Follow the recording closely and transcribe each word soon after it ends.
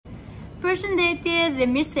Përshëndetje dhe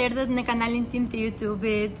mirë se erdhët në kanalin tim të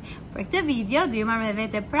YouTube-it. Për këtë video do ju marr me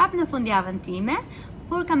vete prapë në fundjavën time,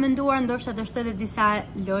 por kam menduar ndoshta të shtoj edhe disa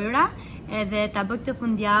lojra edhe ta bëj këtë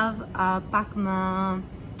fundjavë pak më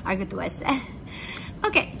argëtuese.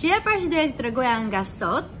 Okej, gjëja e parë që doja t'ju tregoja nga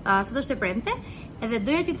sot është e premte, edhe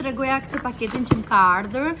doja t'ju tregoja këtë paketin që më ka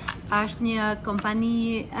ardhur. Është një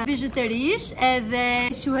kompani bizhuterish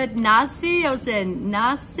edhe quhet Nase ose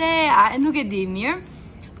Nase, nuk e di mirë.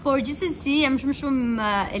 Por gjithsesi jam shumë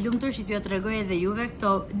e lumtur që t'ju tregoj edhe juve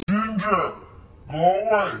këto. Go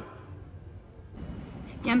away.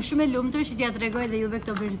 Jam shumë e lumtur që t'ju tregoj edhe juve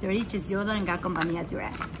këto bizhuteri që zgjodhen nga kompania e tyre.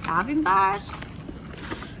 Kapim bashkë.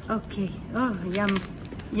 Okej.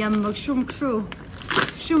 Jam më shumë kështu.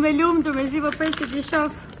 Shumë e lumtur mezi po pres që t'i shoh.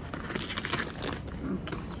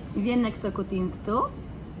 Vjen në këtë kutinë këtu.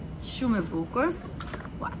 Shumë e bukur.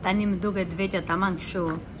 Ua, tani më duket vetja tamam kështu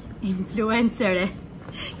influencere.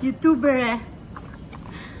 YouTubere.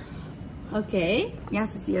 Okej, ja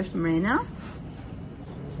se si është mrena.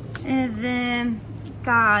 Edhe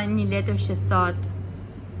ka një letër që thot: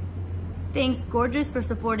 Thanks gorgeous for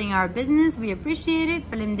supporting our business. We appreciate it.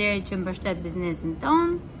 Faleminderit që mbështet biznesin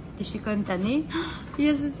ton. Ti shikojmë tani.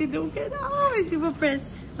 Ja se si duket. Me si po pres.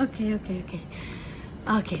 Okej,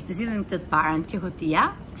 të zgjidhim këtë të parën, kjo kutia.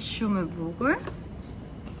 Shumë e bukur.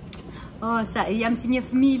 Jam si një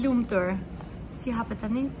fëmijë i lumtur. Si hapet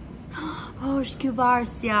tani? Është kjo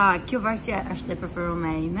varsja. Kjo varsja është e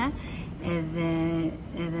preferuar ime.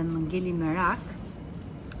 Edhe më ngeli merak.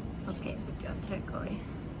 Okej, kjo tregoj.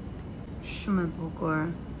 Shumë e bukur.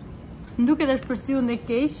 Nduket është për sy unë e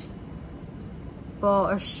keq, po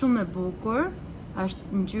është shumë e bukur. Është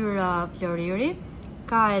ngjyra floriri.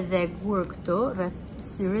 Ka edhe gur këtu rreth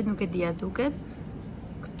syrit, nuk e di a duket.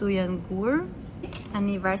 Këtu janë gur.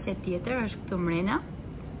 Tani varsja tjetër është këtu mrena.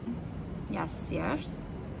 Ja si është.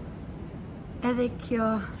 Edhe kjo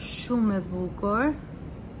shumë e bukur.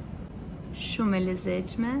 Shumë e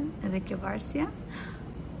lezetshme. Edhe kjo varsja.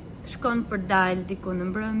 Shkon për dal diku në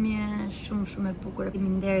mbrëmje. Shumë e bukur.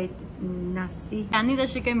 Faleminderit Nasi. Tani do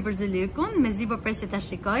shikojmë përzëlikun. Mezi po pres ta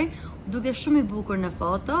shikoj. Duket shumë i bukur në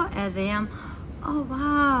foto. Edhe jam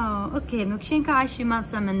wow. Okej, nuk qenë ka aq i madh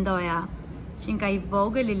sa mendoja. Qenë ka i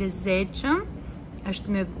vogël, i lezetshëm. Është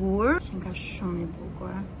me gur. Qenë ka shumë i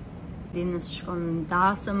bukur. Dhe nëse shkon në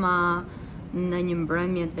dasëma, në një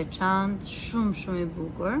mbrëmje të veçantë, shumë i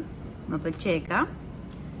bukur. Më pëlqeka.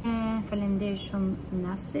 Faleminderit shumë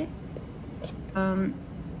Nase.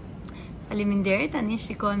 Faleminderit, tani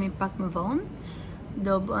shikohemi pak më vonë.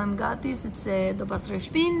 Do bëhem gati sepse do pastroj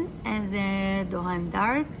shtëpinë, edhe do hajm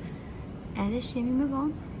darkë, edhe shihemi më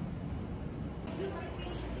vonë.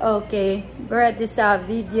 Okej, bëra disa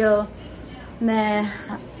video me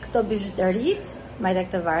këto bizhuteritë. Majta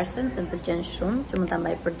këtë varsën, se më pëlqen shumë, që mund ta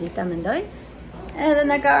mbaj për dita, mendoj. Edhe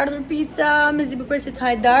na ka ardhur pica, mezi po pres të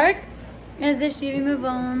haj darkë, edhe shihemi më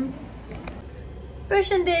vonë.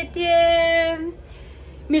 Përshëndetje!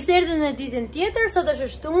 Mirë se erdhën në ditën tjetër, sot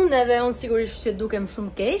është shtunë edhe unë sigurisht që dukem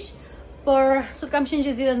shumë keq, por sot kam qenë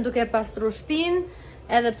gjithë ditën duke pastruar shtëpinë,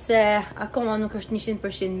 edhe pse akoma nuk është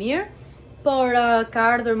 100% mirë, por ka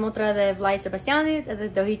ardhur motra dhe vllai Sebastianit,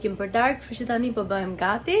 edhe do ikim për darkë, kështu që tani po bëhem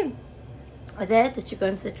gati. Edhe të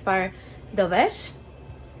qikojmë se çfarë do vesh.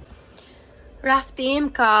 Rafti im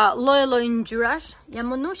ka lloj ngjyrash. Jam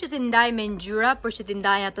munduar që t'i ndaj me ngjyra, por që t'i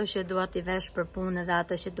ndaj ato që dua t'i vesh për punë dhe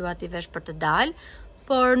ato që dua t'i vesh për të dalë.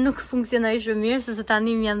 Por nuk funksionoi shumë mirë, sepse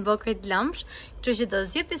tani më janë bërë krejt lëmsh, kështu që do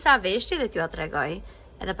zgjidh disa veshje dhe t'ju tregoj.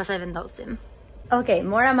 Edhe pastaj vendosim. Okej,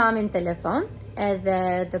 mora mamin në telefon,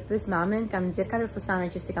 edhe do pyes mamin, kam nxjerr 4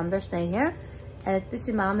 fustane që si kam vesh ndonjëherë, edhe të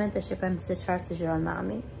pyesi mamin të shikojmë se çfarë sugjeron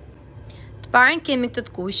mami. Parën kemi këtë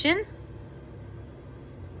të kushin.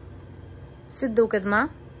 Si duket ma?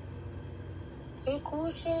 Ky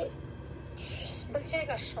kushi s'pëlqej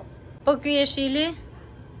ka shumë. Po ky e shili?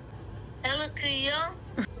 Edhe ky jo.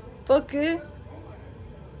 Po ky?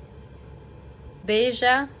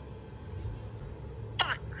 Bezha?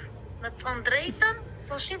 Pak. Me të thonë drejtën,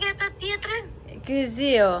 po shikë të tjetrin? Ky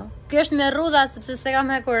zio. Ky është me rrudha sepse se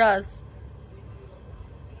kam hekur as.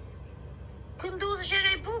 Ky më duhet që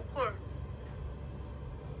e bukur.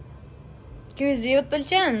 Ky zio të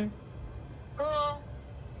pëlqen? Po,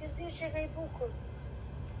 ky zio që e bukur.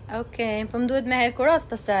 Okej, po më duhet me hekuros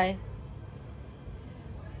pastaj.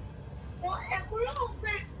 Po,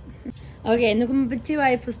 hekurose. Okej, nuk më pëlqeu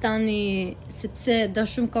ai fustani sepse do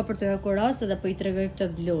shumë kohë për të hekuros edhe po i tregoj këtë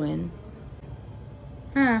bluin.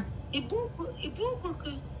 I bukur ky.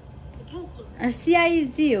 I bukur. Është si ai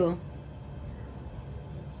ziu.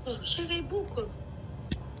 Po, që e bukur.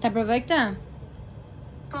 Ta provoj këtë?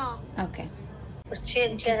 Po. Okej. Për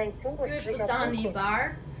qenë i bukur. Ky është fustani i bar.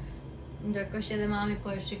 Ndërkohë që edhe mami po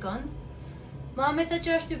e shikon. Mami thë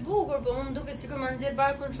që është i bukur, po më duket sikur ma nxjerr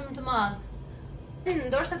barkun shumë të madh.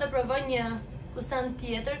 Ndoshta të provoj një fustan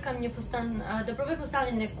tjetër, kam një fustan, do provoj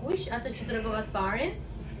fustanin e kuq, atë që tregova të parin.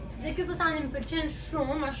 Sepse ky fustani më pëlqen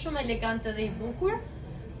shumë, është shumë elegant edhe i bukur,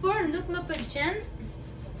 por nuk më pëlqen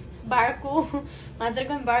barku. Ma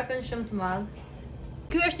tregon barkun shumë të madh.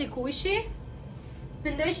 Ky është i kuqi.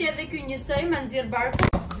 Mendoj që edhe ky njësoj ma nxjerr barkun.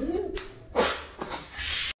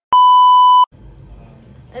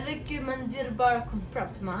 Edhe ky ma nxjerr barkun prap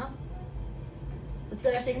të madh. Sepse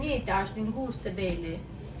është e njëjta, është i ngushtë e beli.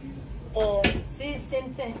 See, same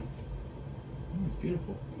thing. Oh, it's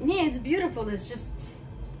beautiful. Yeah, it's beautiful. It's just.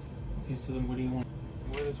 Okay, so then what do you want?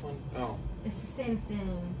 Wear this one? Oh. It's the same thing.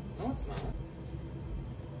 No, it's not.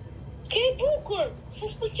 Ke i bukur, s'u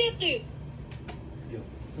pëlqen ty. Yeah.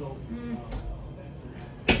 So,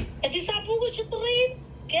 E disa bukur që të rrin,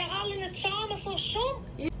 ke hallin e çamës o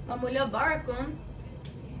shumë. Ma mu lë barkun.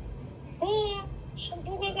 Po, shumë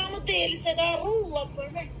bukur ka modeli, se ka rrulla për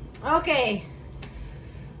me. Okej.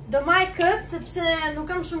 Do maj këtë, sepse nuk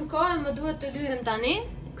kam shumë kohë, më duhet të lyhem tani.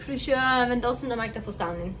 Kështu që vendosim do maj këtë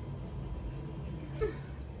fustanin.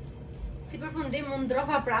 Si përfundim, unë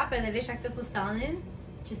ndrofa prapë edhe vesha këtë fustanin,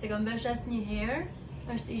 që se kam vesh asnjëherë.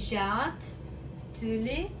 Është i gjatë,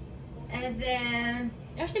 tyli, edhe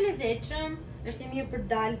është i lezetshëm, është i mirë për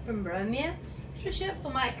dalë për mbrëmje. Kështu që po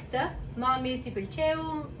maj këtë, mami t'i pëlqeu,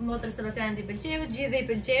 motrës Sebastian t'i pëlqeu, gjithë i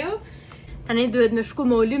pëlqeu. Tani duhet me shku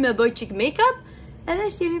me u ly me bëj çik make-up, edhe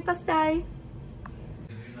shihemi pastaj.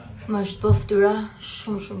 Më është po fytyra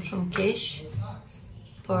shumë keq,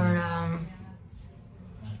 por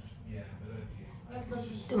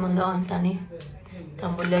të mundohem tani. Kam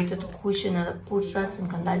mbuloj këtë të kuqen edhe puçrat, se më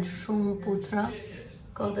kanë dalë shumë puçra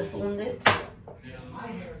kohët e fundit.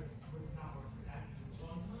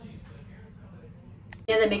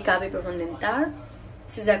 Edhe make-up i përfundimtar.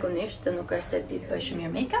 Si zakonisht, nuk është se ditë bëj shumë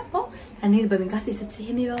mirë make-up, po tani do bëjmë gati sepse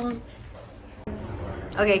jemi vonë.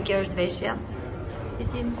 Okej, kjo është veshja.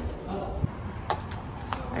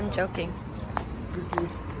 I'm joking.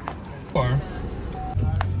 or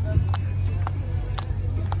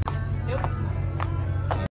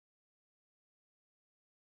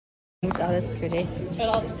That is pretty. But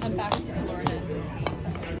I'll come back to Florida.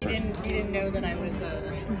 You didn't know that I was a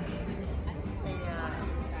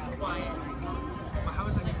client. how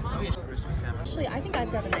is it? Oh, yeah, Christmas sandwich. Actually, I think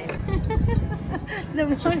I've got a nice.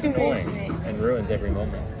 It's just annoying and ruins every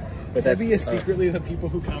moment. But that's secretly the people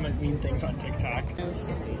who comment mean things on TikTok.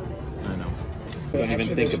 I know. Don't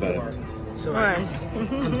even think about it. So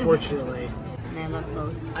unfortunately, I love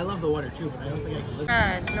boats. I love the water too, but I don't think I can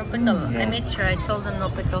live. No pickle. I made sure I told them no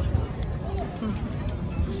pickle.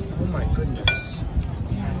 Oh my goodness,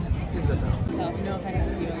 Isabel. No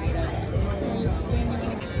offense to you, Anita.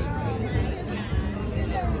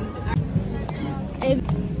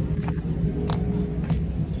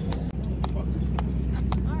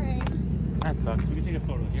 That sucks. We can take a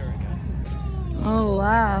photo here, I guess. Oh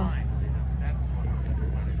wow. That's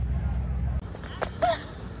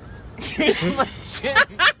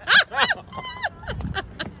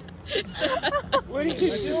what do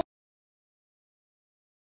you just?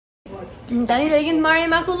 Tani do ikim të marrim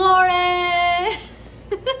makullore.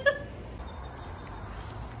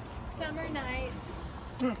 Summer nights.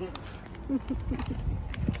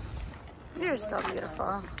 You're so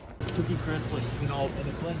beautiful. Cookie Crisp was all in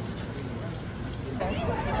the blend.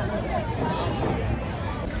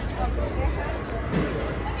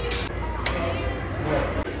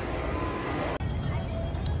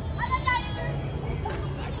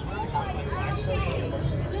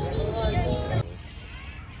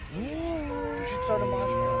 You should start a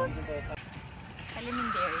marshmallow.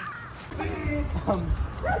 Elementary. I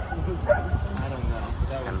don't know.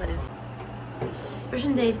 That was.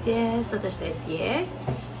 Përshëndetje, sot është e djeg,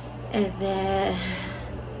 edhe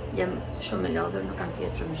jam shumë e lodhur, nuk kam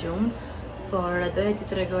fjetë shumë gjumë, por doja t'ju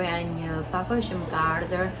tregoja një pakoj që më ka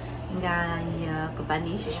ardhur nga një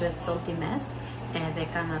kompani që quhet Solti Mes, edhe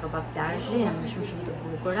kanë rroba plazhi, janë shumë të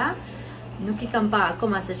bukura. Nuk i kam pa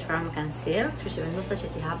akoma se çfarë më kanë sjellë, kështu që vendosa që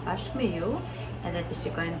t'i hap bashkë me ju, edhe të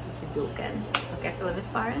shikojmë se si duken. Okej, fillojmë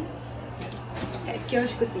të parën. Kjo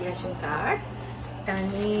është kutia që më ka ardhur.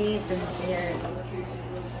 Tani të nxjerr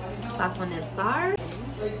pakon e parë.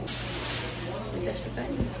 Dhe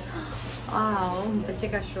shikojmë. Wow, më pëlqej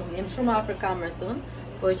ka shumë. Jam shumë afër kamerës unë,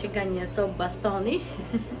 po që ka një copë bastoni.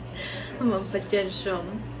 Më pëlqen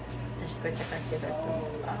shumë. Të shikoj që ka tjetër këtu.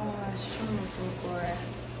 Shumë e bukur.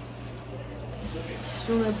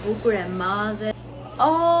 Shumë e bukur e madhe.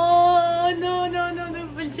 Oh, no, më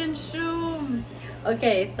pëlqen shumë.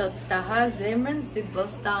 Okej, thot ta ha zemrën si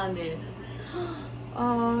bostani.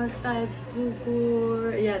 Oh, sa e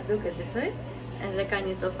bukur. Ja, duket besoj. Edhe ka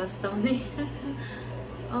një copë pastoni.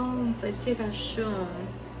 Oh, më pëlqej ka shumë.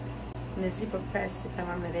 Mezi për pres si ta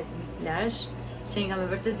marrë me vetë në plazh. Që nga me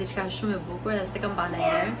vërtet diçka shumë e bukur dhe s'e kam pa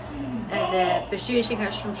ndonjëherë. Edhe peshqiri që ka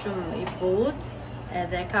shumë i butë.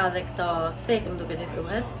 Edhe ka dhe këto thekë më duket i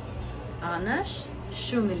thuhet. Anash,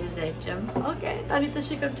 shumë i lezetshëm. Okej, tani të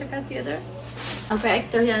shikojmë çka ka tjetër. Okej,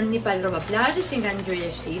 këto janë një palë rroba plazhi që nga ngjyrë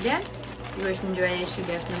jeshile. Sigurisht ngjyra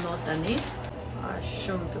jeshile është në modë tani.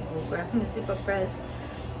 Shumë të bukur. Mezi për pres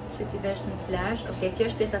që ti vesh në plazh. Okej, kjo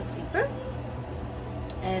është pjesa sipër.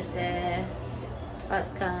 Edhe pas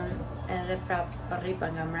kanë edhe prap rripa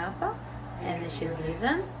nga mrapa, edhe që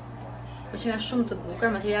lidhen. Po që nga shumë të bukur,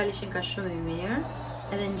 materiali që nga shumë i mirë,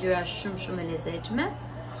 edhe ngjyra shumë e lezetshme.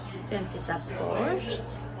 Të janë pjesa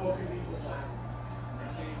poshtë.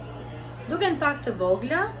 Duken pak të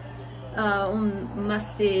vogla. Unë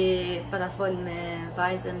masi pa ta fol me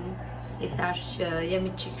vajzën i thash që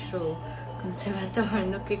jemi çik kështu konservator,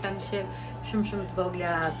 nuk i kam shef shumë të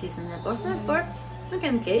vogla pjesën e poshtme, por nuk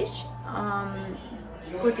jam keq.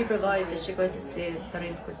 Kur ti provoj të shikoj se si të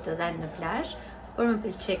rrim kur të dalë në plazh, por më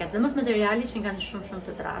pëlqej ka dhe mos materiali që kanë shumë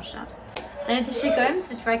të trasha. Tani të shikojmë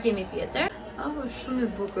se çfarë kemi tjetër. Oh, shumë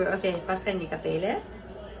e bukur. Okej, pas ka një kapele.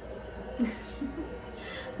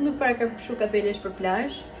 Nuk para ka shumë kapelesh për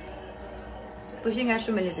plazh. Po që nga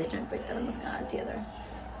shumë e lezetshme për këtë, mos ka tjetër.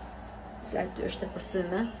 Se aty është e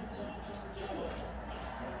përthyme.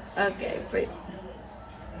 Okej, prit.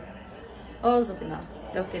 O, zotina,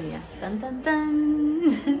 dokte mia. Tan.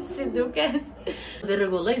 Si duket? Dhe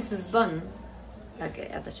rregulloj se s'bën. Okej,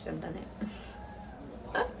 ata shkojmë tani.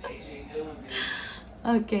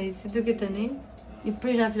 Okej, si duket tani? I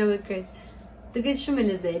prisha flokët krejt. Duket shumë e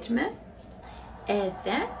lezetshme.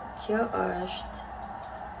 Edhe kjo është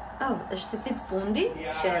është si tip fundi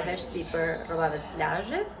që e vesh sipër rrobave të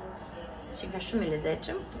plazhit, që nga shumë i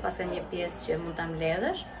lezetshëm. Pas ka një pjesë që mund ta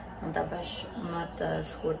mbledhësh, mund ta bësh më të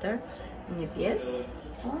shkurtër një pjesë.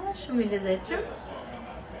 Shumë i lezetshëm.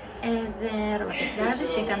 Edhe rrobat e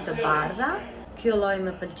plazhit që kanë të bardha. Kjo lloj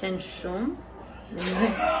më pëlqen shumë.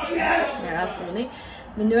 Mënyra fundi.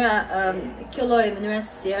 Kjo lloj mënyra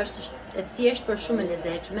se si është e thjeshtë por shumë e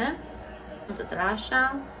lezetshme. Të trasha,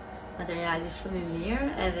 materiali shumë i mirë,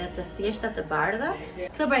 edhe të thjeshta të bardha.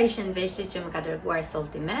 Këto pra ishin veshjet që më ka dërguar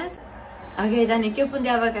Solti mes. Okej, tani kjo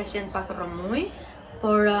fundjava ka qenë pak rromuj,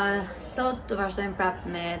 por sot të vazhdojmë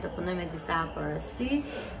prapë të punojmë me disa porosi,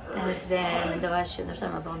 edhe mendova që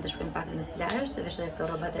ndoshta më vonë të shkojmë pak në plazh, të vesh edhe këto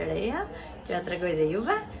rrobat e reja, që ja tregoj dhe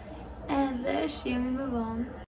juve, edhe shihemi më vonë.